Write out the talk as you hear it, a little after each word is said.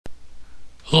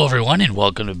Hello everyone and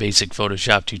welcome to Basic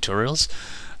Photoshop Tutorials.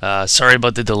 Sorry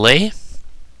about the delay.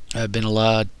 I've been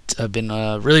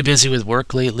really busy with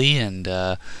work lately, and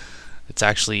it's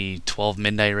actually 12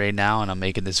 midnight right now, and I'm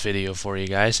making this video for you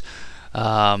guys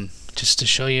just to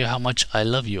show you how much I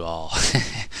love you all.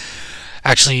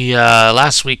 Actually,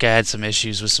 last week I had some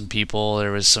issues with some people.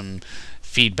 There was some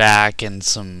feedback and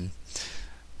some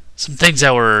things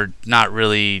that were not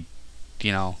really,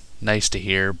 nice to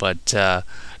hear, but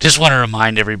just want to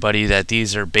remind everybody that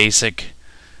these are basic.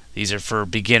 These are for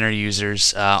beginner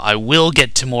users. I will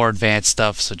get to more advanced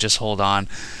stuff, so just hold on.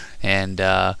 And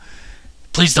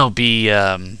please don't be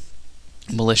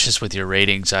malicious with your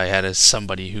ratings. I had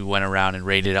somebody who went around and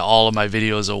rated all of my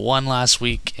videos a 1 last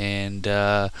week, and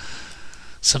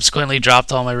subsequently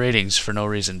dropped all my ratings for no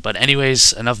reason. But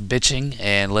anyways, enough bitching,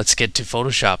 and let's get to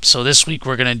Photoshop. So this week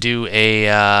we're going to do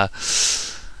a...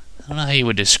 I don't know how you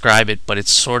would describe it, but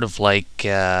it's sort of like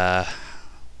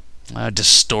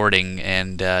distorting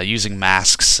and using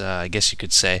masks, I guess you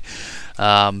could say.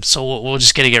 So we're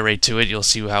just going to get right to it. You'll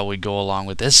see how we go along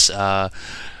with this.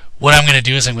 What I'm going to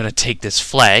do is I'm going to take this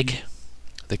flag,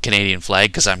 the Canadian flag,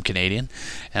 because I'm Canadian,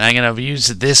 and I'm going to use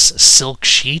this silk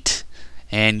sheet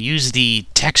and use the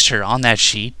texture on that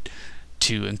sheet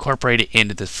to incorporate it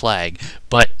into the flag,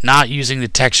 but not using the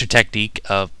texture technique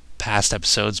of past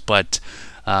episodes, but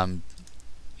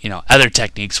other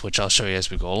techniques, which I'll show you as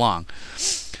we go along.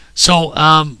 So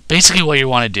basically what you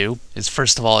want to do is,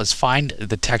 first of all, is find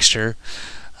the texture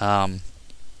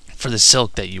for the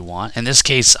silk that you want. In this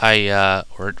case, you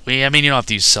don't have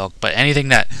to use silk, but anything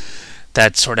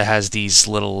that sort of has these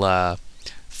little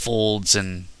folds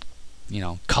and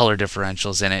color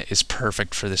differentials in it is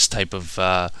perfect for this type of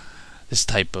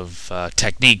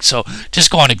technique. So just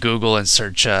go on to Google and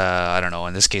search, I don't know,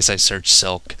 in this case I search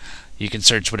silk. You can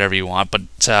search whatever you want, but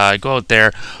go out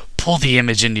there, pull the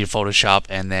image into your Photoshop,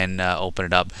 and then open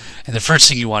it up. And the first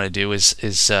thing you want to do is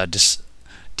just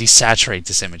desaturate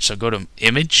this image. So go to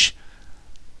Image,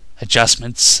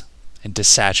 Adjustments, and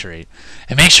Desaturate.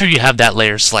 And make sure you have that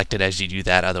layer selected as you do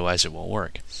that, otherwise it won't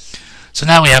work. So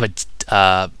now we have it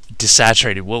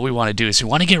desaturated. What we want to do is we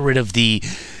want to get rid of the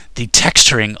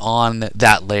texturing on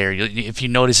that layer. If you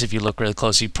notice, if you look really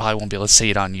close, you probably won't be able to see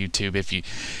it on YouTube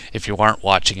if you aren't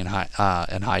watching in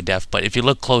high def. But if you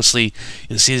look closely,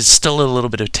 you'll see there's still a little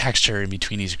bit of texture in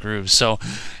between these grooves. So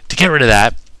to get rid of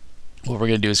that, what we're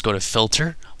going to do is go to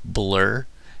Filter, Blur,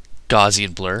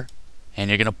 Gaussian Blur, and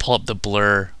you're going to pull up the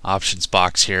blur options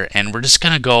box here, and we're just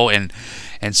going to go and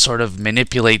sort of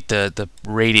manipulate the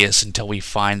radius until we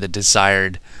find the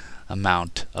desired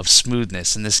amount of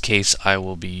smoothness. In this case, I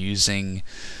will be using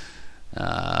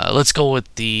let's go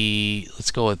with the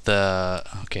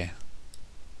okay,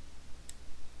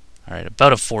 alright,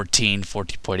 about a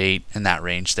 14.8 in that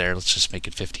range there. Let's just make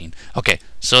it 15. Okay,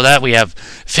 so that we have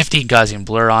 15 Gaussian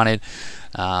blur on it,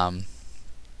 and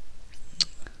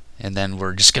then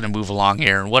we're just going to move along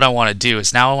here. And what I want to do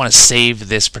is, now I want to save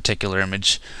this particular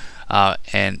image,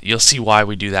 and you'll see why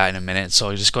we do that in a minute. So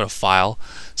you just go to File,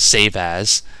 Save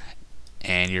As,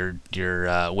 and your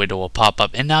window will pop up.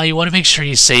 And now you want to make sure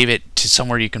you save it to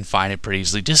somewhere you can find it pretty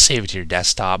easily. Just save it to your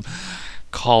desktop.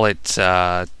 Call it,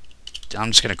 I'm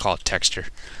just going to call it texture.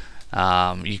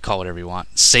 You call whatever you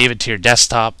want. Save it to your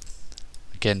desktop.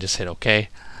 Again, just hit OK.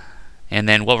 And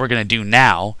then what we're going to do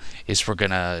now is we're going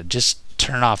to just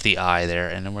turn off the eye there,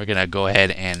 and then we're going to go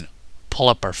ahead and pull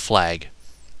up our flag.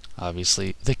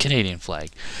 Obviously, the Canadian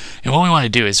flag. And what we want to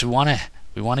do is we want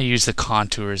to use the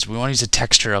contours. We want to use the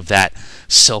texture of that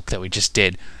silk that we just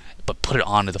did, but put it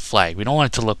onto the flag. We don't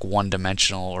want it to look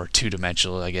one-dimensional or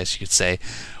two-dimensional, I guess you could say.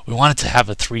 We want it to have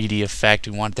a 3D effect.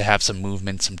 We want it to have some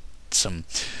movement, some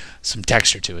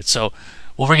texture to it. So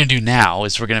what we're going to do now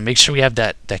is we're going to make sure we have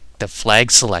the flag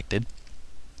selected.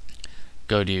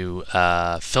 Go to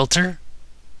Filter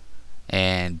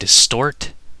and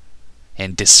Distort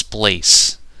and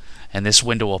Displace. And this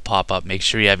window will pop up. Make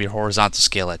sure you have your horizontal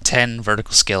scale at 10,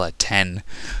 vertical scale at 10,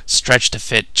 stretch to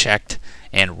fit checked,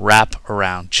 and wrap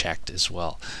around checked as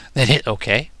well. Then hit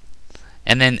OK.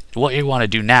 And then what you want to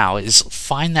do now is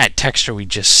find that texture we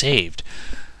just saved.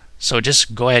 So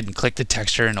just go ahead and click the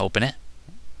texture and open it.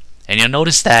 And you'll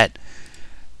notice that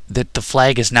the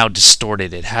flag is now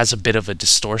distorted. It has a bit of a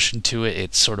distortion to it.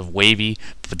 It's sort of wavy,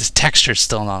 but the texture is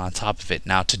still not on top of it.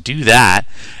 Now to do that,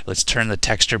 let's turn the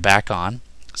texture back on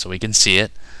so we can see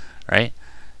it, right?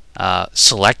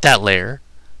 Select that layer,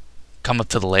 come up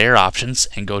to the layer options,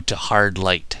 and go to hard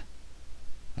light.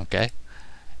 Okay,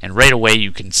 and right away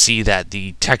you can see that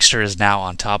the texture is now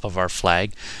on top of our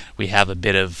flag. We have a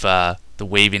bit of the the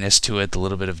waviness to it, the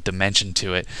little bit of dimension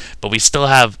to it, but we still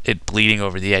have it bleeding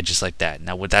over the edges like that.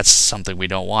 Now that's something we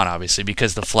don't want, obviously,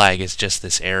 because the flag is just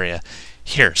this area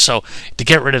here. So to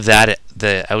get rid of that,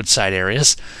 the outside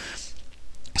areas,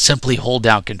 simply hold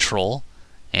down Control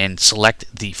and select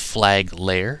the flag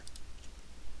layer.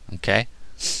 Okay,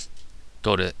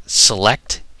 go to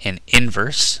Select and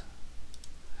Inverse,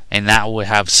 and that will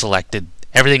have selected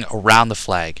everything around the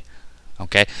flag.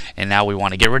 Okay, and now we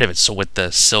want to get rid of it. So with the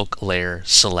silk layer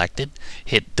selected,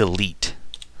 hit Delete.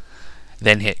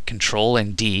 Then hit Control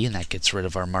and D, and that gets rid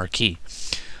of our marquee.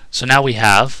 So now we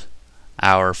have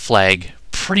our flag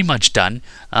pretty much done.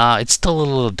 It's still a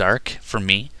little dark for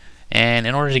me, and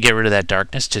in order to get rid of that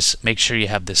darkness, just make sure you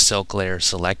have the silk layer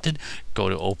selected. Go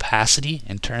to Opacity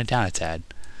and turn it down a tad,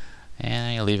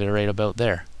 and you leave it right about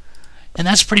there. And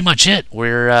that's pretty much it.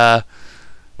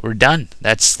 We're done.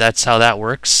 That's how that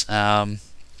works. And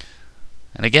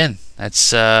again,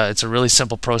 it's a really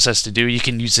simple process to do. You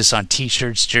can use this on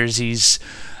t-shirts, jerseys,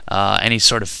 any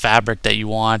sort of fabric that you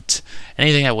want,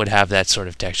 anything that would have that sort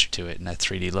of texture to it and that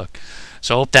 3D look.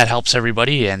 So I hope that helps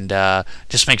everybody, and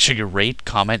just make sure you rate,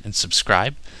 comment, and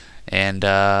subscribe, and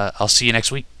I'll see you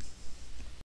next week.